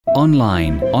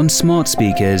online, on smart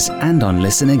speakers and on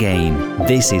Listen Again.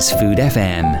 This is Food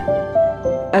FM.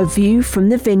 A View from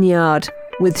the Vineyard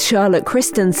with Charlotte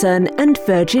Christensen and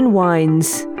Virgin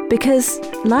Wines. Because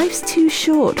life's too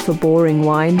short for boring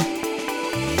wine.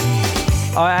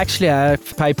 I actually had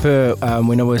paper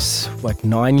when I was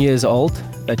 9 years old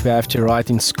that we have to write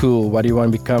in school. What do you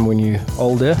want to become when you're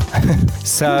older?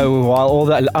 So while all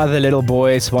the other little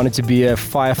boys wanted to be a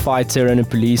firefighter and a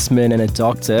policeman and a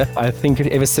doctor, I think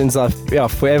ever since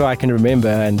forever I can remember,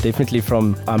 and definitely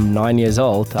from 9 years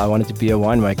old, I wanted to be a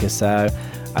winemaker. So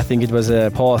I think it was a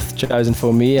path chosen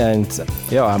for me, and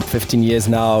I'm 15 years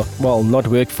now. Well, not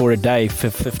worked for a day for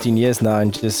 15 years now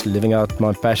and just living out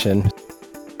my passion.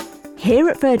 Here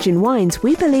at Virgin Wines,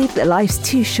 we believe that life's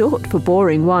too short for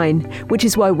boring wine, which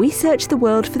is why we search the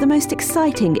world for the most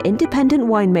exciting independent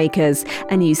winemakers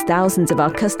and use thousands of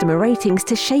our customer ratings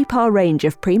to shape our range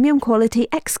of premium quality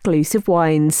exclusive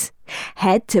wines.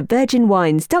 Head to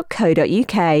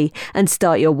virginwines.co.uk and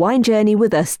start your wine journey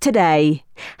with us today.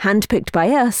 Handpicked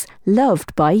by us,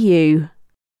 loved by you.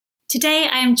 Today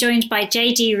I am joined by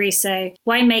JD Rossouw,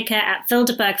 winemaker at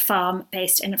Wildeburg Farm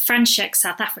based in Franschhoek,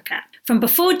 South Africa. From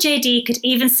before JD could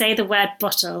even say the word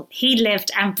bottle, he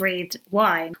lived and breathed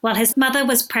wine. While his mother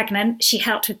was pregnant, she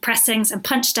helped with pressings and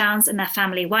punch downs in their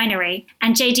family winery,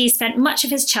 and JD spent much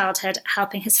of his childhood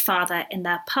helping his father in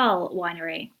their Pearl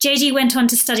winery. JD went on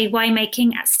to study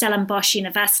winemaking at Stellenbosch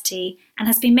University and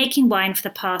has been making wine for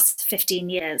the past 15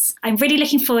 years. I'm really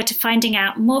looking forward to finding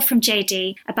out more from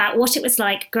JD about what it was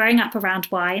like growing up around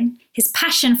wine, his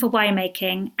passion for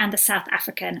winemaking, and the South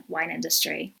African wine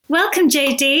industry. Welcome,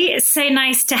 JD. It's so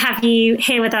nice to have you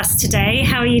here with us today.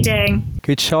 How are you doing?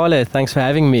 Good, Charlotte. Thanks for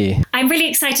having me. I'm really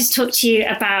excited to talk to you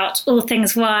about all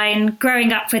things wine,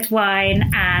 growing up with wine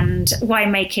and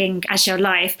winemaking as your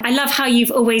life. I love how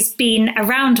you've always been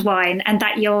around wine and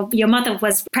that your mother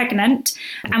was pregnant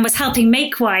and was helping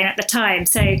make wine at the time.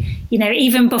 So,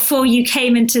 even before you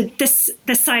came into this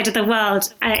side of the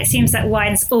world, it seems that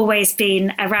wine's always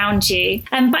been around you.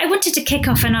 But I wanted to kick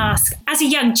off and ask, as a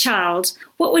young child,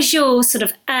 what was your sort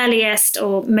of earliest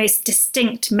or most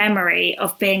distinct memory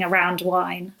of being around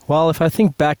wine? Well, if I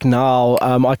think back now,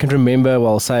 I can remember,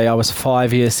 say I was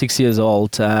 6 years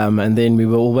old, and then we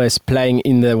were always playing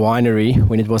in the winery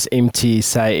when it was empty,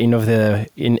 say end of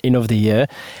the year,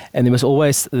 and there was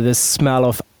always this smell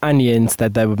of onions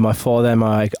that my father and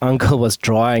my uncle was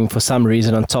drying for some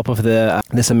reason on top of the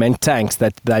cement tanks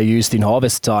that they used in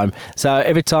harvest time. So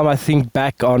every time I think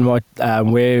back on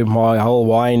where my whole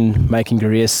wine making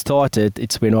career started,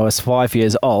 it's when I was 5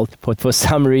 years old. But for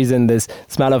some reason, this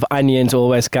smell of onions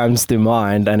always comes to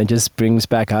mind, and it just brings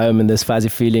back home and this fuzzy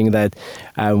feeling that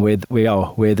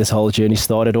where this whole journey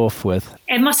started off with.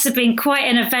 It must have been quite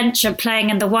an adventure playing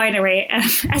in the winery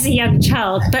as a young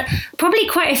child, but probably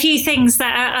quite a few things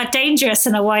that are dangerous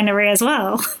in a winery as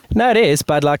well. No, it is,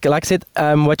 but like I said,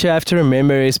 what you have to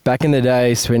remember is back in the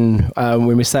days when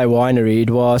we say winery, it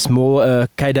was more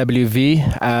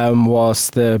KWV was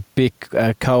the big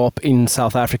co-op in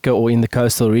South Africa or in the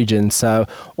coastal region. So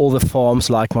all the farms,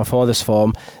 like my father's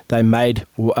farm, they made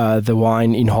the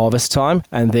wine in harvest time,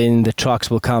 and then the trucks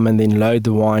will come and then load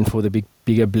the wine for the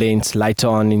bigger blends later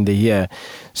on in the year.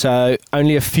 So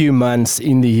only a few months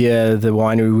in the year the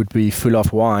winery would be full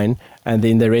of wine, and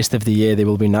then the rest of the year there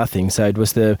will be nothing. So it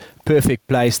was the perfect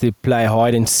place to play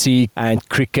hide and seek and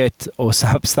cricket or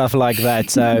some stuff like that.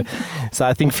 So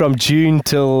I think from June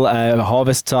till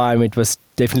harvest time, it was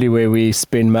definitely where we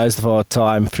spend most of our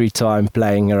free time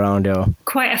playing around here.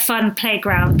 Quite a fun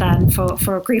playground then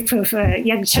for a group of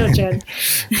young children.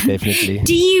 Definitely.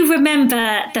 Do you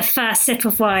remember the first sip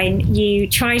of wine you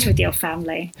tried with your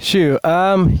family? Sure.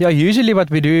 Usually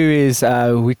what we do is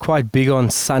we're quite big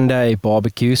on Sunday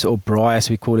barbecues, or braai as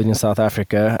we call it in South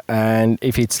Africa. And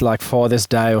if it's like Father's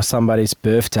Day or somebody's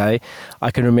birthday,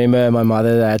 I can remember my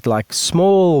mother had like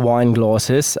small wine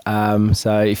glasses.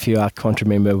 So I can't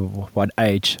remember what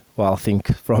age, well, I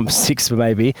think from 6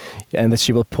 maybe, and that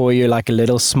she will pour you like a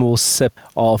little small sip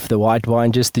of the white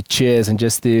wine just to cheers and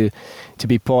just to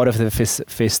be part of the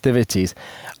festivities.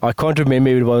 I can't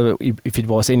remember if it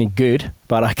was any good,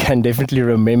 but I can definitely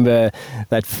remember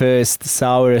that first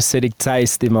sour acidic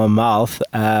taste in my mouth.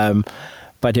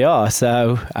 But yeah,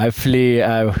 so hopefully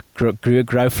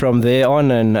grow from there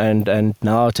on, and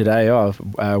now today,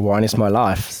 wine is my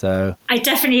life. So I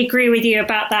definitely agree with you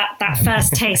about that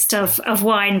first taste of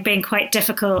wine being quite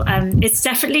difficult. It's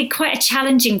definitely quite a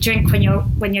challenging drink when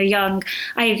you're young.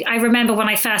 I remember when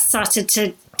I first started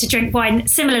to drink wine.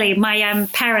 Similarly, my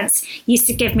parents used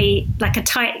to give me like a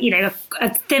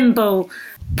thimble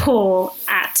pour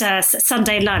at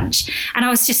Sunday lunch, and I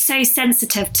was just so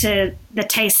sensitive to the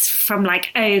taste from like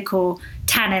oak or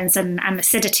tannins and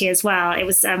acidity as well. It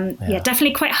was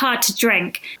definitely quite hard to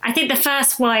drink. I think the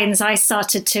first wines I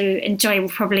started to enjoy were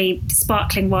probably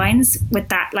sparkling wines with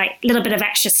that like little bit of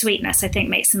extra sweetness. I think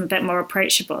makes them a bit more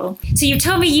approachable. So you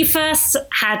told me you first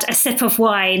had a sip of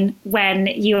wine when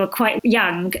you were quite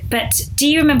young, but do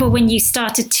you remember when you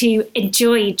started to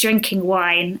enjoy drinking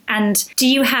wine, and do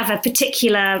you have a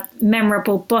particular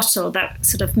memorable bottle that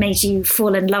sort of made you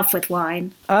fall in love with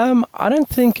wine? I don't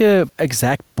think an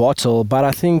exact bottle, but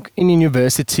I think in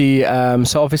university,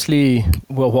 so obviously,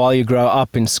 well, while you grow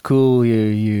up in school,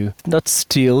 you not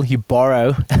steal, you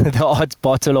borrow the odd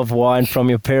bottle of wine from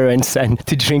your parents and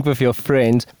to drink with your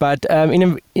friends. But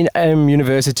in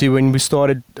university, when we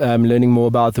started learning more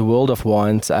about the world of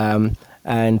wines, and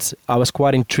I was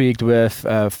quite intrigued with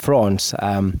France.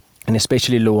 And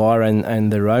especially Loire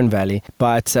and the Rhone Valley.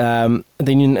 But then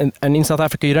in South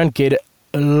Africa, you don't get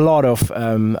a lot of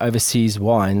overseas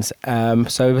wines.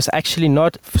 So it was actually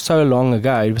not so long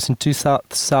ago. It was in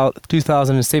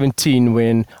 2017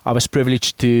 when I was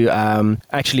privileged to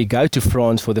actually go to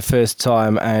France for the first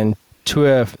time and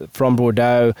tour from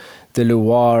Bordeaux, the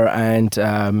Loire, and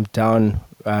down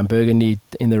Burgundy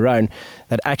in the Rhone.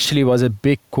 That actually was a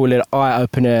big, cool little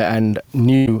eye-opener and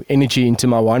new energy into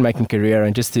my winemaking career,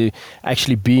 and just to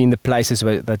actually be in the places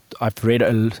that I've read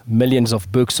millions of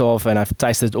books of and I've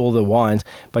tasted all the wines,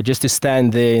 but just to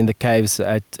stand there in the caves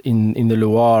in the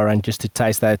Loire and just to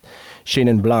taste that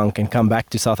Chenin Blanc and come back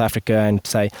to South Africa and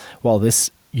say, well,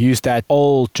 this use that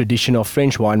old tradition of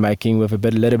French winemaking with a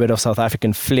little bit of South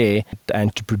African flair,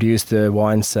 and to produce the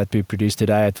wines that we produce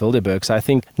today at Wildeburg. So I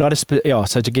think so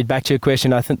to get back to your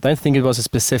question, I don't think it was a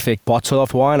specific bottle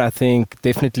of wine. I think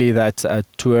definitely that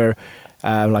tour,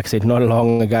 like I said, not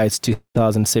long ago, it's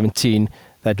 2017,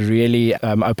 that really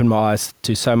opened my eyes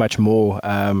to so much more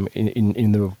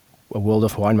in the world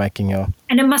of winemaking. Yeah.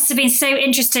 And it must have been so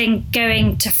interesting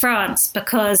going to France,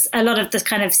 because a lot of the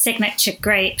kind of signature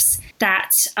grapes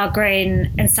that are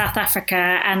grown in South Africa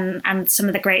and some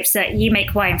of the grapes that you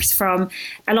make wines from,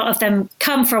 a lot of them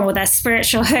come from, or their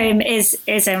spiritual home is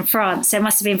in France. So it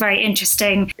must have been very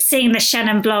interesting seeing the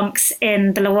Chenin Blancs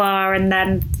in the Loire and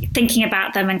then thinking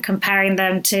about them and comparing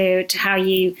them to how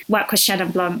you work with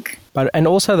Chenin Blanc. And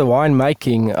also the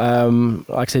winemaking,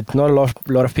 like I said, not a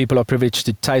lot of people are privileged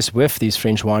to taste with these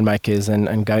French winemakers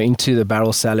and go into the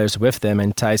barrel cellars with them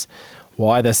and taste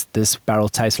why this barrel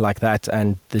tastes like that,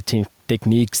 and the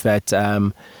techniques that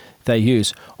they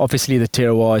use. Obviously, the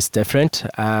terroir is different,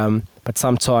 but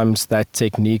sometimes that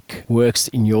technique works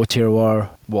in your terroir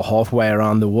halfway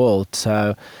around the world.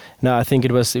 So, no, I think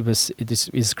it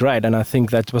is great, and I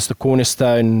think that was the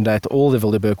cornerstone that all the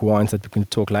Wildeburg wines that we can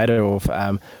talk later of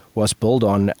was built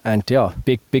on. And yeah,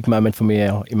 big moment for me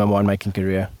in my winemaking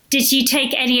career. Did you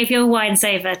take any of your wines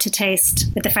over to taste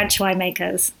with the French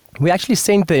winemakers? We actually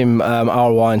sent them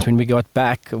our wines when we got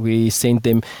back. We sent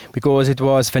them because it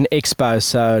was for an expo,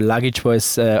 so luggage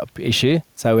was an issue.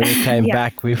 So when we came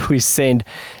back, we sent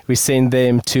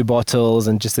them 2 bottles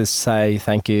and just to say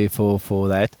thank you for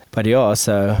that. But yeah,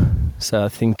 so I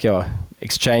think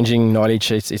exchanging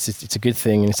knowledge, it's a good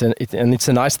thing, and it's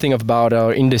a nice thing about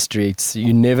our industry.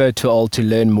 You're never too old to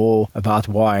learn more about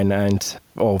wine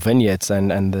or vineyards and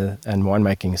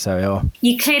winemaking. So yeah.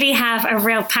 You clearly have a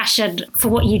real passion for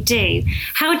what you do.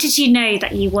 How did you know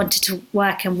that you wanted to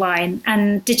work in wine,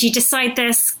 and did you decide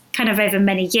this kind of over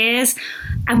many years?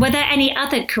 And were there any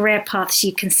other career paths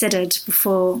you considered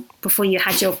before you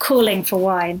had your calling for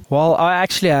wine? Well, I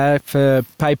actually have a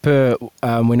paper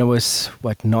when I was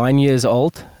 9 years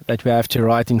old that we have to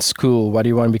write in school. What do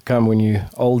you want to become when you're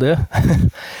older?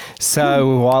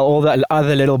 So while all the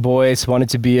other little boys wanted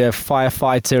to be a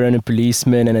firefighter and a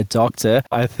policeman and a doctor,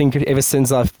 I think ever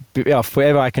since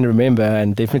forever I can remember,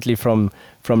 and definitely from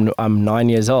 9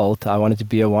 years old, I wanted to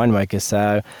be a winemaker.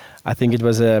 So I think it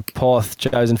was a path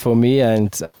chosen for me,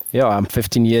 and I'm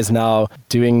 15 years now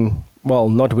doing,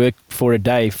 not work for a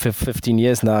day for 15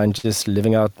 years now and just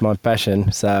living out my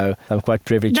passion. So I'm quite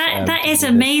privileged. That is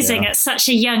amazing at such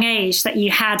a young age that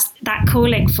you had that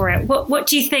calling for it. What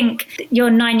do you think your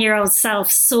 9-year-old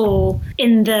self saw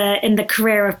in the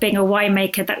career of being a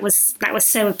winemaker that was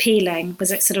so appealing?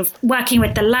 Was it sort of working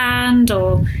with the land,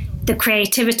 or the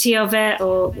creativity of it,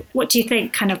 or what do you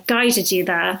think kind of guided you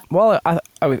there? Well,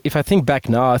 if I think back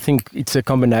now, I think it's a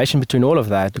combination between all of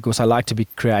that, because I like to be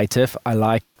creative. I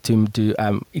like to do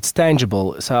it's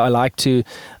tangible, so I like to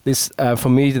for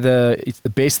me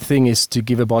the best thing is to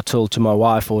give a bottle to my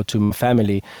wife or to my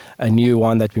family, a new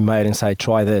one that we made, and say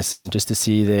try this, just to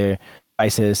see their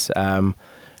faces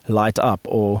light up,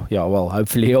 or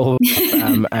hopefully all.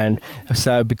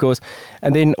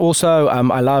 And then also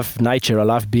I love nature. I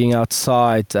love being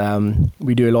outside.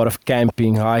 We do a lot of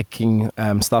camping, hiking,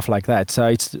 stuff like that. So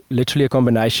it's literally a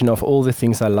combination of all the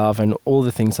things I love and all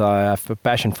the things I have a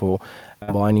passion for,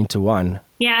 combined into one.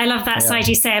 Yeah, I love that side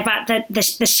you say about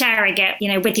the sharing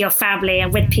it, with your family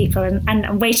and with people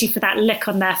and waiting for that look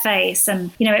on their face and,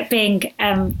 it being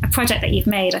a project that you've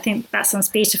made. I think that sounds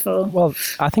beautiful. Well,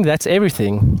 I think that's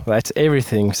everything.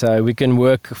 So we can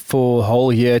work for a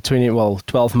whole year,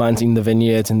 12 months in the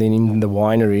vineyards and then in the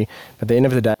winery. But at the end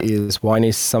of the day, wine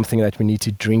is something that we need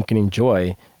to drink and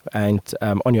enjoy, and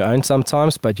on your own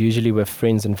sometimes, but usually with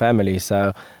friends and family.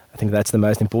 So I think that's the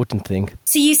most important thing.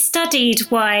 So you studied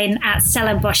wine at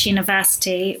Stellenbosch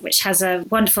University, which has a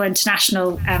wonderful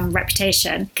international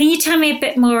reputation. Can you tell me a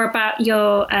bit more about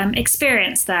your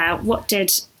experience there? What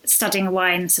did studying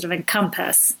wine sort of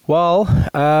encompass? Well,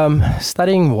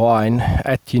 studying wine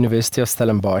at University of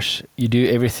Stellenbosch, you do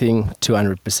everything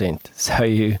 200%. So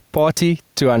you party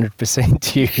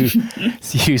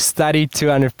 200%, you study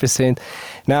 200%.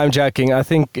 No, I'm joking. I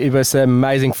think it was an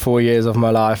amazing 4 years of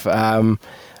my life.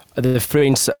 The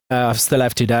friends I still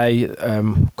have today,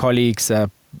 colleagues, the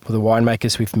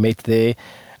winemakers we've met there.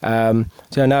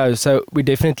 So we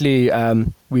definitely,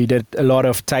 we did a lot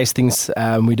of tastings,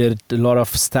 we did a lot of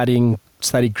study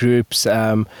groups,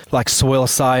 like soil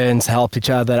science, helped each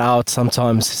other out.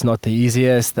 Sometimes it's not the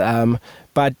easiest,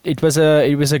 but it was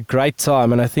a great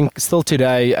time. And I think still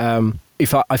today,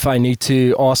 if I need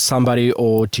to ask somebody,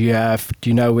 or do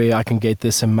you know where I can get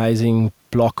this amazing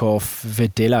block of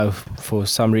Verdelho for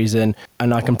some reason,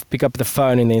 and I can pick up the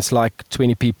phone and there's like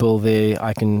 20 people there,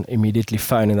 I can immediately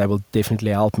phone and they will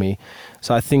definitely help me.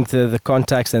 So I think the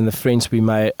contacts and the friends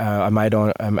I made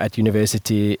on at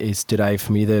university is today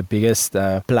for me the biggest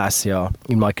plus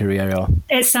in my career.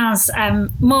 It sounds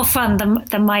more fun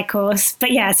than my course,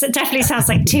 but yes, it definitely sounds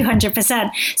like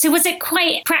 200%. So was it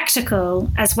quite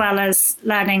practical as well as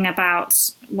learning about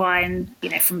wine,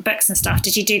 from books and stuff?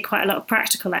 Did you do quite a lot of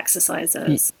practical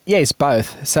exercises? Yes,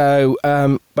 both. So,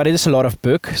 but it is a lot of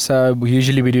book. So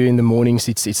usually we do in the mornings,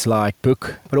 it's like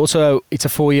book, but also it's a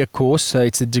 4-year course, so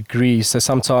it's a degree. So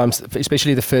sometimes,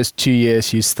 especially the first 2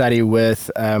 years, you study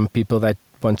with people that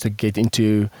want to get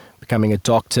into becoming a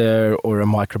doctor or a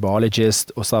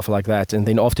microbiologist or stuff like that. And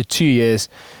then after 2 years,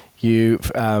 you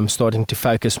starting to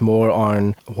focus more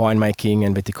on winemaking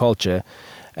and viticulture.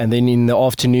 And then in the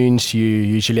afternoons, you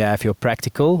usually have your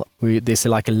practical. There's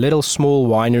like a little small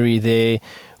winery there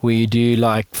where you do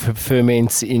like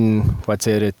ferments in,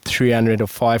 a 300 or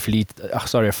 5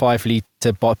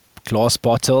 liter glass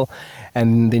bottle.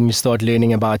 And then you start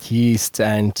learning about yeast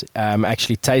and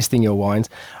actually tasting your wines.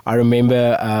 I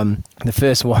remember the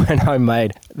first wine I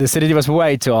made, the acidity was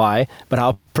way too high, but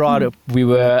how proud we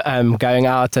were going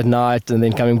out at night and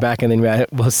then coming back, and then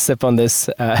we'll sip on this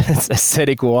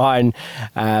acidic wine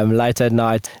late at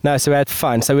night. No, so we had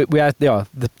fun. So we had,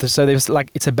 so there's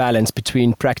it's a balance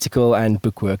between practical and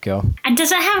bookwork. Yeah. And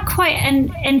does it have quite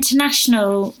an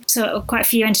international, so quite a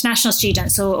few international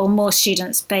students or more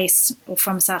students based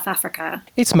from South Africa?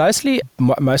 It's mostly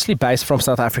based from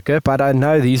South Africa, but I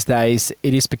know these days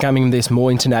it is becoming there's more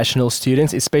international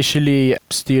students, especially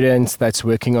students that's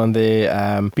working on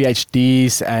their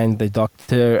PhDs and the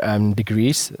doctor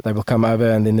degrees. They will come over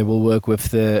and then they will work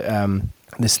with the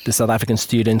South African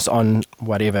students on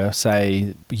whatever,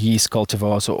 say yeast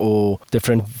cultivars or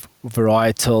different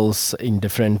varietals in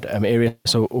different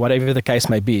areas, or whatever the case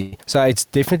may be. So it's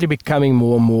definitely becoming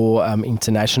more and more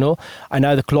international. I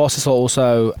know the classes are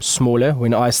also smaller.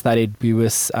 When I studied, we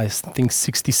was, I think,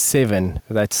 67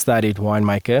 that studied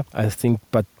winemaker. I think,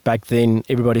 but back then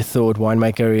everybody thought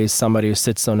winemaker is somebody who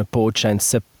sits on a porch and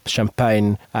sips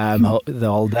champagne the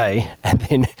whole day, and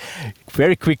then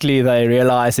very quickly they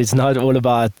realized it's not all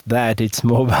about that. It's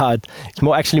more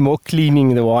actually more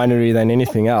cleaning the winery than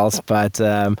anything else. But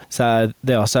so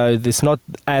there's not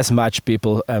as much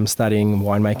people studying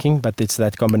winemaking, but it's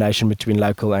that combination between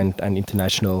local and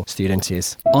international students.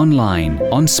 Yes. Online,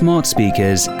 on smart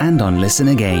speakers, and on Listen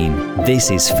Again.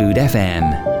 This is Food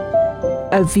FM.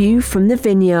 A view from the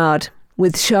vineyard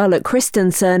with Charlotte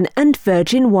Christensen and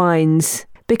Virgin Wines.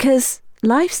 Because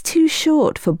life's too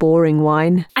short for boring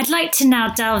wine. I'd like to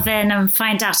now delve in and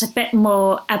find out a bit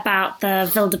more about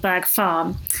the Wildeburg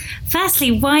farm.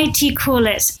 Firstly, why do you call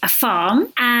it a farm?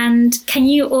 And can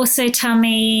you also tell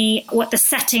me what the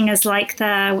setting is like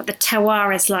there, what the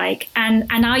terroir is like? And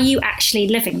are you actually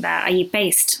living there? Are you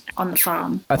based on the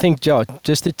farm? I think,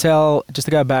 just to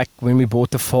go back, when we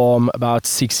bought the farm about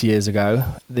 6 years ago,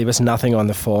 there was nothing on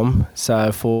the farm.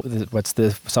 So for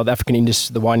the South African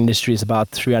industry, the wine industry is about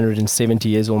 370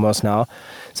 years almost now.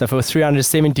 So for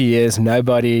 370 years,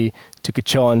 nobody took a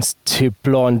chance to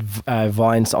plant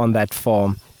vines on that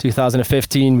farm.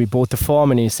 2015, we bought the farm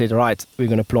and he said, right, we're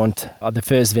going to plant the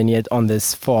first vineyard on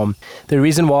this farm. The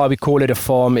reason why we call it a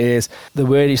farm is the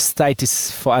word estate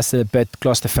is for us a bit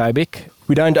claustrophobic.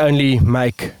 We don't only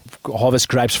harvest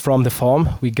grapes from the farm.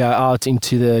 We go out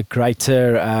into the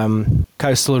greater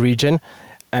coastal region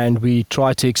and we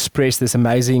try to express this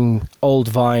amazing old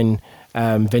vine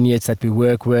vineyards that we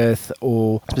work with,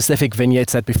 or specific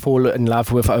vineyards that we fall in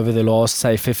love with over the last,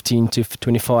 say, 15 to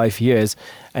 25 years,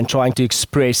 and trying to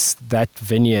express that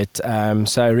vineyard.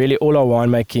 So really all our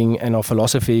winemaking and our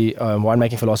philosophy,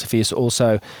 winemaking philosophy is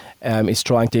also is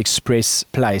trying to express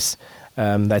place,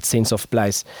 that sense of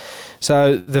place.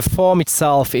 So the farm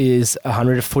itself is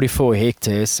 144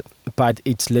 hectares, but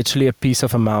it's literally a piece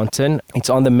of a mountain. It's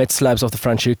on the mid-slopes of the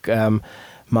Franschhoek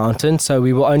mountain, so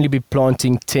we will only be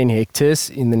planting 10 hectares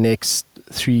in the next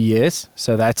 3 years,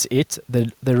 so that's it.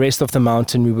 The rest of the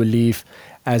mountain we will leave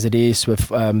as it is with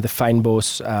the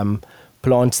fynbos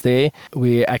plants there.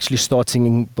 We're actually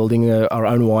starting building our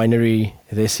own winery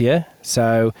this year,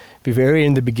 so we're very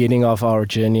in the beginning of our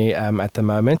journey at the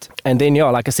moment. And then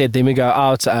like I said, then we go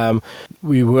out,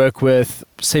 we work with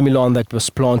Semillon that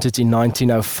was planted in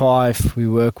 1905. We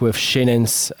work with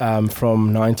Shennons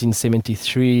from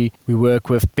 1973. We work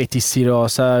with Petit Syrah.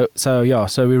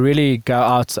 So we really go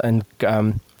out and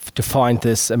to find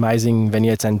this amazing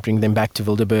vineyards and bring them back to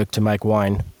Wildeburg to make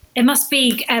wine. It must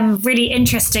be really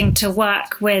interesting to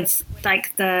work with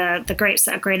like the grapes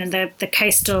that are grown in the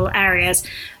coastal areas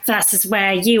versus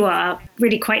where you are,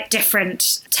 really quite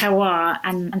different terroir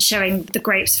and showing the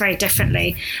grapes very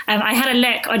differently. I had a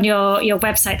look on your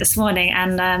website this morning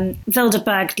and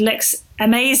Wildeburg looks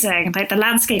amazing. Like the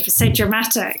landscape is so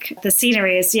dramatic. The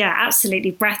scenery is,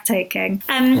 absolutely breathtaking.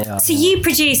 So you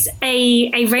produce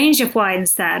a range of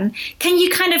wines then. Can you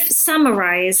kind of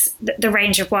summarize the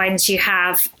range of wines you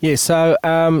have? Yeah, so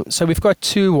we've got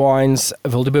two wines,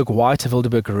 Wildeburg White and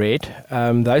Wildeburg Red.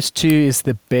 Those two is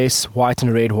the best white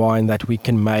and red wine that we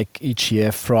can make each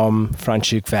year from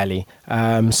Franschhoek Valley.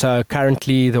 So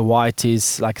currently the white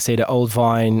is, like I said, an old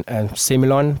vine,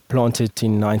 Semillon, planted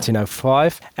in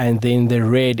 1905. And then the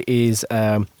red is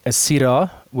a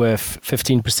Syrah with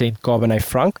 15% Cabernet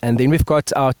Franc. And then we've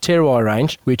got our terroir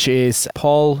range, which is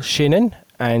Paul Chenin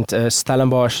and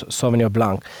Stellenbosch Sauvignon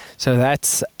Blanc. So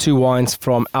that's two wines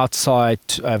from outside,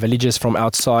 villages from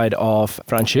outside of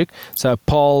Franschhoek. So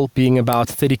Paul being about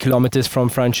 30 kilometers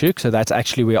from Franschhoek, so that's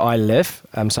actually where I live.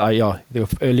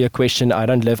 The earlier question, I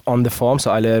don't live on the farm, so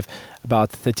I live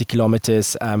about 30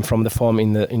 kilometers from the farm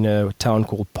in a town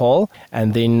called Paul.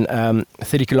 And then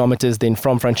 30 kilometers then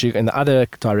from Franschhoek in the other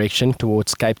direction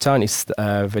towards Cape Town is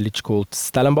a village called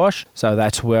Stellenbosch. So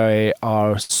that's where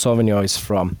our Sauvignon is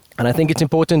from. And I think it's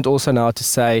important also now to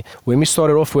say, when we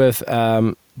started off with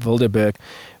Wildeburg,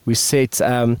 we said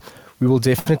we will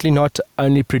definitely not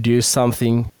only produce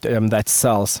something that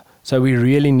sells. So we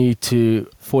really need to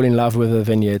fall in love with the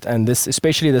vineyard, and this,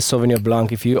 especially the Sauvignon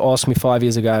Blanc. If you asked me 5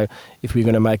 years ago if we're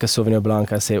going to make a Sauvignon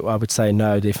Blanc, I would say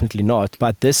no, definitely not.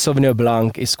 But this Sauvignon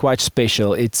Blanc is quite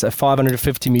special. It's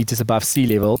 550 meters above sea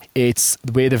level. It's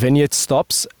where the vineyard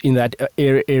stops in that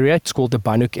area. It's called the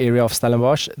Banhoek area of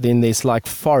Stellenbosch. Then there's like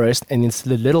forest, and it's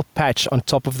the little patch on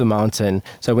top of the mountain.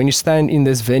 So when you stand in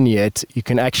this vineyard, you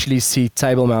can actually see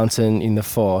Table Mountain in the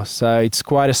far. So it's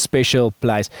quite a special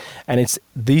place, and it's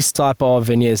these type of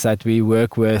vineyards that we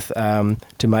work with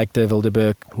to make the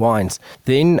Wildeburg wines.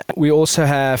 Then we also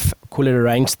have, call it a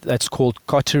range that's called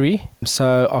Coterie.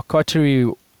 So our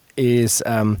Coterie is,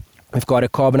 we've got a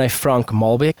Cabernet Franc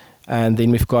Malbec, and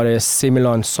then we've got a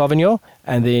Semillon Sauvignon,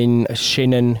 and then a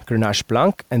Chenin Grenache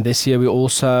Blanc. And this year we're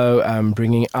also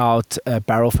bringing out a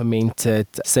barrel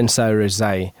fermented Cinsault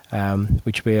Rosé,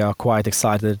 which we are quite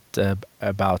excited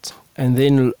about. And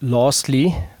then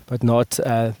lastly, but not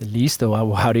the least,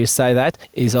 or how do you say that,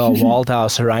 is our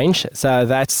Wildhouse range. So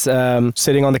that's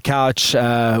sitting on the couch,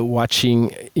 watching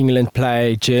England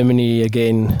play Germany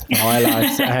again,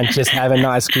 highlights, and just have a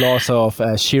nice glass of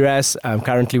Shiraz.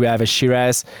 Currently we have a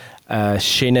Shiraz,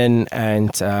 Chenin,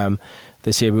 and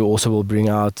this year we also will bring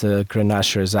out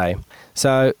Grenache Rosé.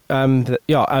 So and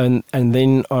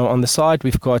then on the side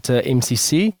we've got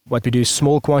MCC. What we do is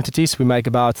small quantities. We make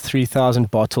about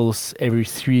 3,000 bottles every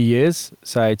 3 years.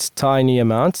 So it's tiny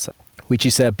amounts, which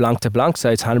is a Blanc de Blanc, so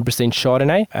it's 100%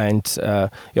 Chardonnay. And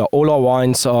all our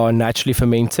wines are naturally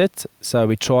fermented, so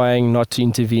we're trying not to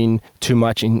intervene too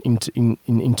much into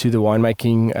the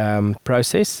winemaking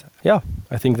process. Yeah,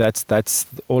 I think that's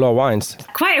all our wines.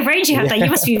 Quite a range you have there.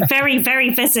 You must be very, very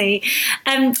busy.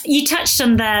 You touched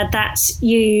on there that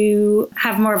you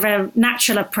have more of a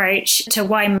natural approach to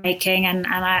winemaking, and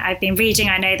I've been reading,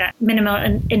 I know that minimal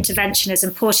intervention is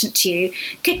important to you.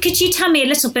 Could you tell me a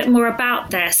little bit more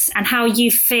about this and how you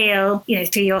feel,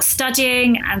 through your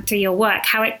studying and through your work,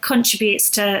 how it contributes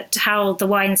to how the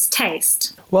wines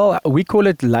taste? Well, we call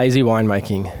it lazy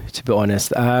winemaking, to be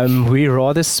honest. We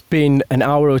rather spend an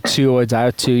hour or two or a day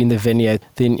or two in the vineyard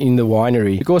than in the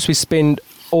winery, because we spend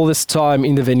all this time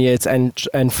in the vineyards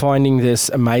and finding this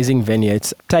amazing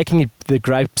vineyards, taking the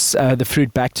grapes, the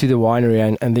fruit back to the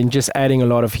winery and then just adding a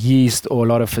lot of yeast or a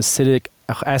lot of acidic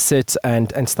acids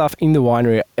and stuff in the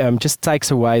winery just takes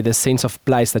away the sense of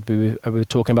place that we were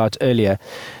talking about earlier.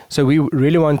 So we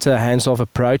really want a hands-off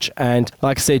approach, and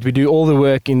like I said, we do all the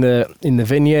work in the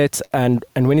vineyard, and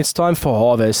when it's time for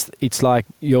harvest, it's like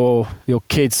your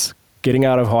kids getting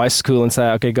out of high school and say,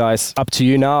 okay guys, up to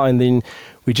you now, and then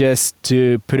we just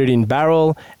put it in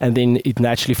barrel and then it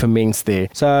naturally ferments there.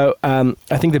 So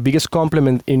I think the biggest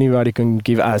compliment anybody can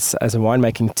give us as a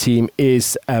winemaking team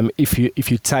is if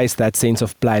you taste that sense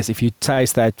of place, if you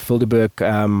taste that Wildeburg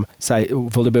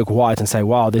white and say,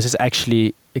 wow, this is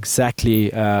actually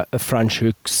exactly a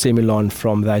Franschhoek Semillon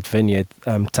from that vineyard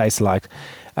tastes like.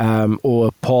 Or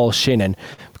a Paul Chenin,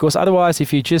 because otherwise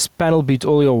if you just panel beat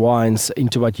all your wines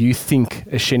into what you think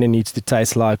a Chenin needs to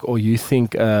taste like, or you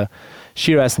think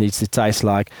Shiraz needs to taste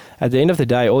like, at the end of the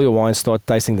day all your wines start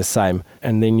tasting the same,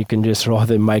 and then you can just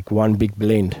rather make one big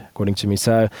blend, according to me.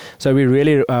 So we're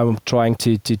really trying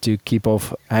to keep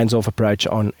off hands-off approach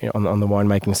on the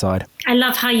winemaking side. I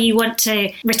love how you want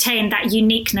to retain that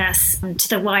uniqueness to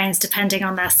the wines depending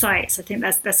on their sites. I think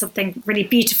there's something really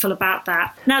beautiful about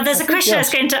that. Now, there's a question I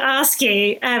was going to ask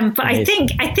you, but I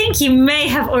think you may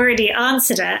have already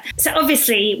answered it. So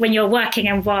obviously, when you're working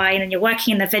in wine and you're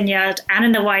working in the vineyard and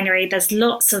in the winery, there's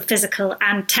lots of physical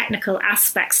and technical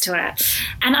aspects to it.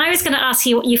 And I was going to ask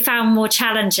you what you found more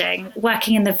challenging,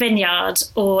 working in the vineyard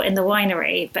or in the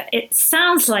winery, but it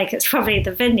sounds like it's probably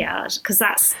the vineyard, because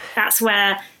that's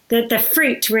where the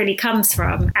fruit really comes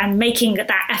from, and making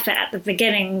that effort at the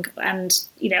beginning and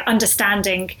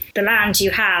understanding the land you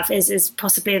have is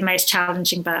possibly the most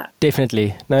challenging bit.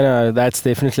 Definitely. No, that's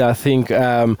definitely, I think,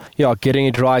 getting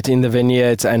it right in the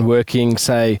vineyards and working,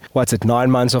 say,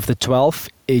 9 months of the 12,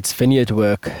 it's vineyard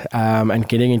work, and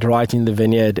getting it right in the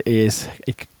vineyard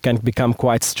it can become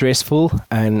quite stressful,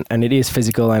 and it is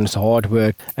physical and it's hard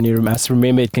work, and you must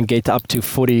remember it can get up to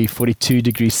 42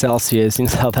 degrees Celsius in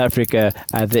South Africa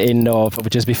at the end of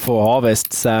just before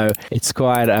harvest, so it's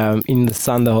quite in the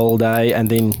sun the whole day, and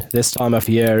then this time of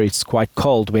year it's quite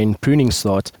cold when pruning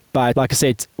starts. But like I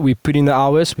said, we put in the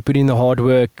hours, we put in the hard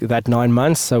work that 9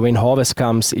 months, so when harvest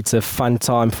comes it's a fun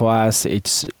time for us.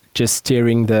 It's just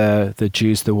stirring the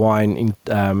juice, the wine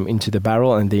into the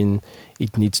barrel, and then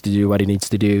it needs to do what it needs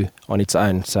to do on its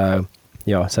own. So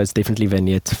it's definitely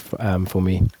vineyard for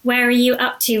me. Where are you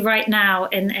up to right now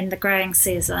in the growing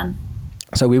season?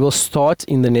 So we will start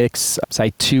in the next,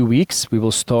 say, 2 weeks. We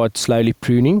will start slowly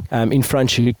pruning. In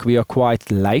Franschhoek, we are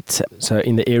quite late. So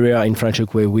in the area in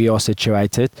Franschhoek where we are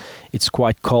situated, it's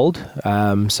quite cold.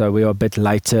 So we are a bit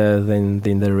later than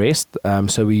the rest.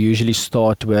 So we usually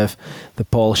start with the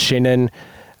Paul Chenin,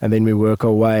 and then we work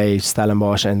our way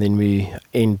Stellenbosch, and then we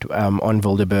end on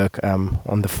Wildeburg,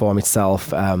 on the farm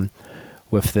itself,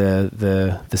 with the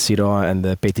Syrah and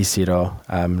the Petit Syrah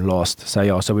last.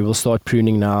 So we will start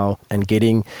pruning now and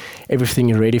getting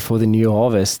everything ready for the new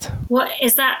harvest. What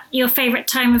is that your favourite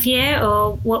time of year,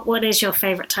 or what is your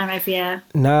favourite time of year?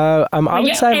 No, I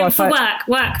would say for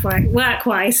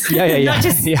work-wise. Yeah. Not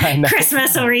just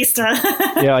Christmas or Easter.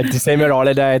 December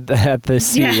holiday at the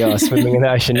sea, swimming in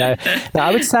the ocean. No,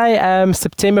 I would say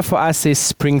September for us is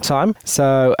springtime.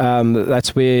 So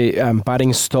that's where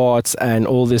budding starts and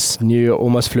all this new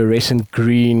almost fluorescent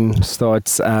green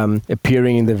starts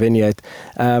appearing in the vineyard.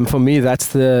 For me, that's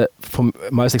the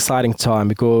most exciting time,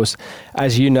 because,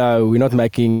 as you know, we're not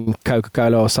making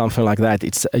Coca-Cola or something like that.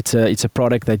 It's a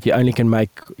product that you only can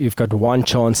make. You've got one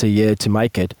chance a year to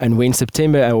make it, and when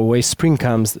September or when spring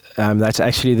comes, that's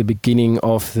actually the beginning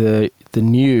of the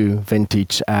new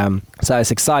vintage. So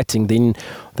it's exciting. Then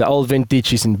The old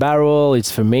vintage is in barrel, it's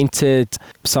fermented,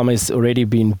 some has already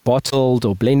been bottled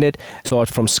or blended. Start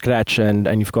from scratch and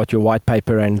you've got your white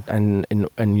paper and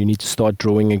you need to start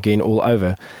drawing again all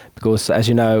over. Because as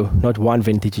you know, not one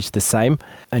vintage is the same,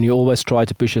 and you always try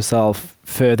to push yourself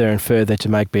further and further to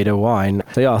make better wine.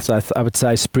 So I would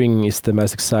say spring is the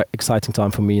most exciting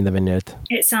time for me in the vineyard.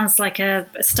 It sounds like a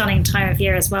stunning time of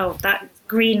year as well. That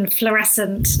green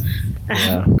fluorescent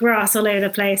grass all over the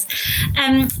place.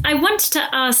 I wanted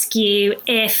to ask you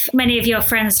if many of your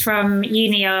friends from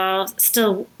uni are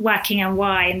still working on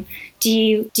wine. Do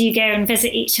you go and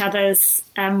visit each other's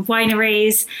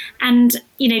wineries? And,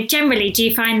 generally, do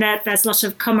you find that there's a lot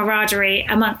of camaraderie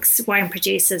amongst wine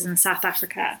producers in South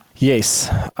Africa? Yes,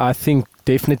 I think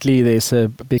definitely there's a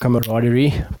big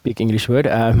camaraderie, big English word,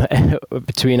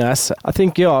 between us. I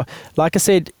think, like I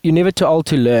said, you're never too old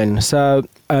to learn. So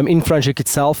in Franschhoek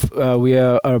itself, we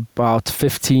are about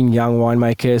 15 young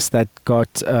winemakers that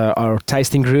got our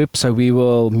tasting group. So we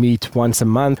will meet once a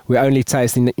month. We only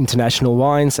taste in international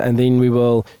wines, and then we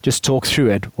will just talk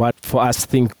through it, what for us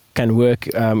think can work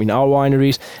in our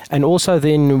wineries. And also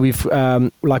then we've,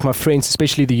 like my friends,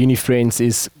 especially the uni friends,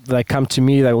 is they come to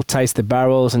me, they will taste the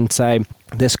barrels and say,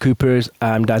 this Cooper's,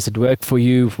 does it work for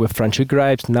you with Franschhoek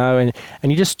grapes? No, and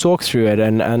you just talk through it.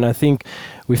 And I think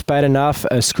we've paid enough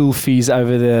school fees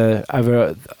over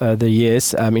the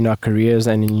years in our careers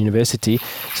and in university.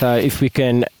 So if we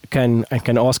can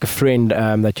ask a friend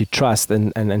that you trust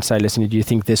and say, listen, do you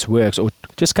think this works? Or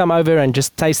just come over and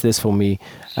just taste this for me.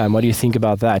 What do you think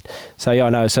about that?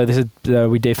 So so this is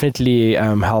we definitely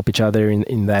help each other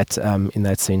in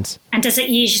that sense. And does it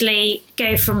usually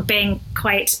go from being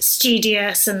quite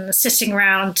studious and sitting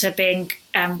around to being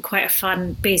quite a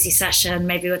fun, boozy session,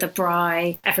 maybe with a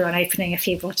braai, everyone opening a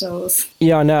few bottles?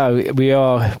 Yeah, no, we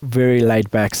are very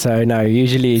laid back. So no,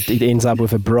 usually it ends up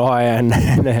with a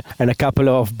braai and a couple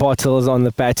of bottles on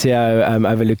the patio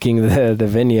overlooking the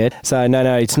vineyard. So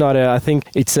no, it's not. I think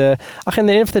it's at the end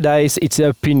of the day, it's an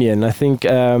opinion. I think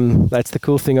that's the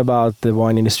cool thing about the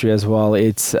wine industry as well.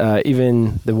 It's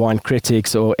even the wine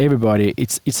critics or everybody.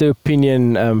 It's an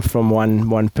opinion from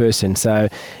one person. So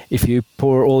if you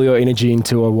pour all your energy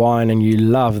into a wine and you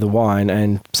love the wine,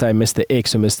 and say Mr.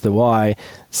 X or Mr. Y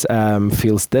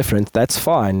feels different, that's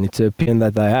fine. It's an opinion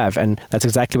that they have, and that's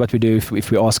exactly what we do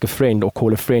if we ask a friend or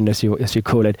call a friend, as you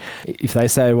call it. If they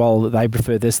say, well, they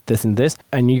prefer this, and this,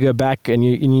 and you go back and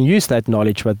you use that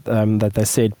knowledge that they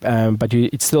said, but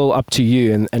it's still up to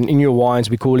you. And in your wines,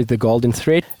 we call it the golden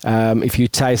thread. If you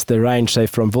taste the range, say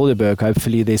from Wildeburg,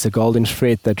 hopefully there's a golden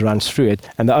thread that runs through it.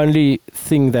 And the only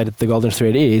thing that the golden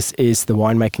thread is the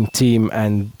winemaking team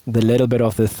and the little bit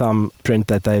of the thumbprint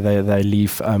that they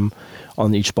leave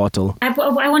on each bottle.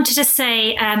 I wanted to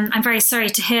say I'm very sorry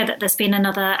to hear that there's been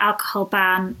another alcohol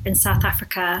ban in South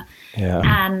Africa. Yeah.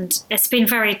 And it's been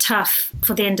very tough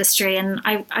for the industry, and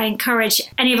I encourage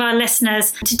any of our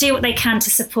listeners to do what they can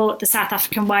to support the South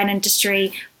African wine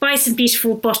industry. Buy some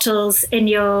beautiful bottles in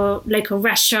your local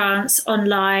restaurants,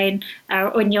 online,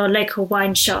 or in your local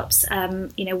wine shops.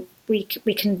 We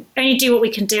can only do what we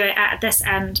can do at this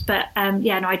end, but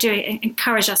I do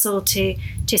encourage us all to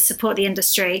support the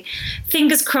industry.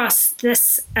 Fingers crossed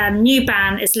this new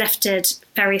ban is lifted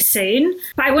very soon.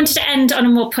 But I wanted to end on a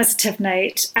more positive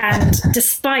note, and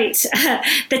despite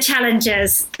the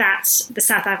challenges that the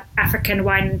South African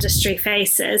wine industry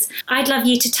faces, I'd love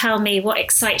you to tell me what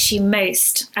excites you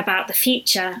most about the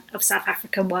future of South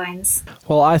African wines.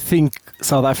 Well, I think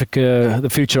the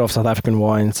future of South African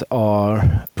wines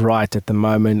are bright at the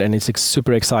moment, and it's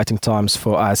super exciting times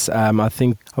for us. I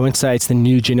wouldn't say it's the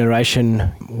new generation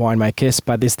winemakers,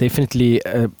 but there's definitely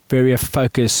a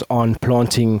focus on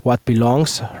planting what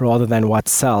belongs rather than what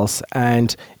sells.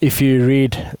 And if you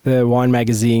read the wine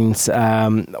magazines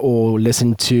or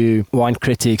listen to wine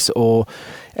critics or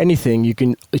anything,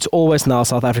 it's always now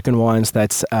South African wines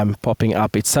that's popping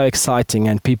up. It's so exciting,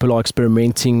 and people are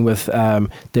experimenting with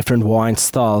different wine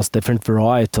styles, different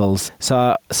varietals.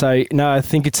 So no, I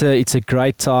think it's a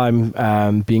great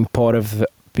time being part of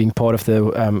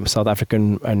the South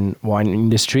African wine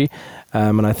industry,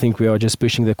 and I think we are just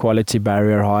pushing the quality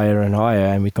barrier higher and higher,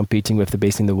 and we're competing with the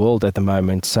best in the world at the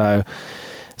moment. So,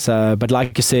 but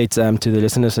like you said to the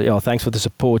listeners, thanks for the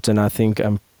support, and I think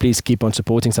please keep on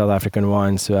supporting South African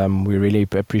wines. We really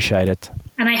appreciate it.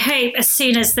 And I hope as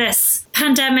soon as this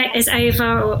pandemic is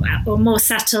over or more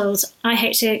settled, I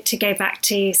hope to go back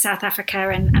to South Africa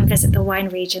and visit the wine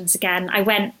regions again. I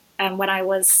went when I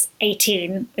was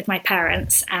 18 with my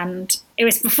parents, and it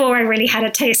was before I really had a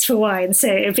taste for wine, so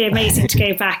it would be amazing to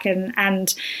go back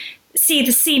and see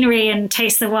the scenery and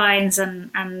taste the wines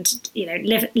and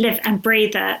live and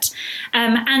breathe it.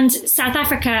 And South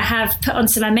Africa have put on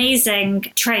some amazing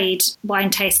trade wine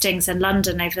tastings in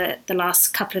London over the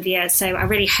last couple of years. So I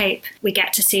really hope we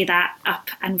get to see that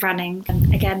up and running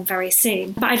again very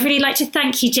soon. But I'd really like to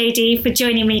thank you, JD, for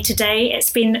joining me today. It's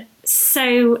been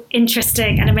so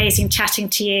interesting and amazing chatting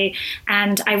to you,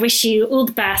 and I wish you all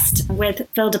the best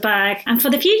with Bilderberg and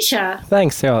for the future.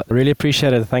 Thanks, yeah, really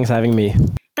appreciate it. Thanks for having me.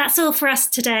 That's all for us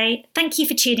today. Thank you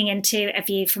for tuning into A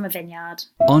View from a Vineyard.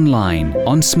 Online,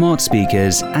 on smart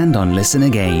speakers and on Listen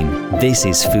Again. This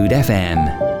is Food FM.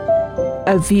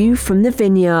 A View from the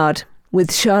Vineyard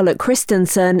with Charlotte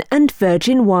Christensen and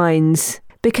Virgin Wines.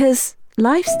 Because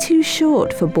life's too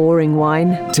short for boring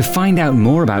wine. To find out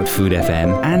more about Food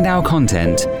FM and our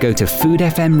content, go to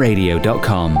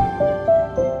foodfmradio.com.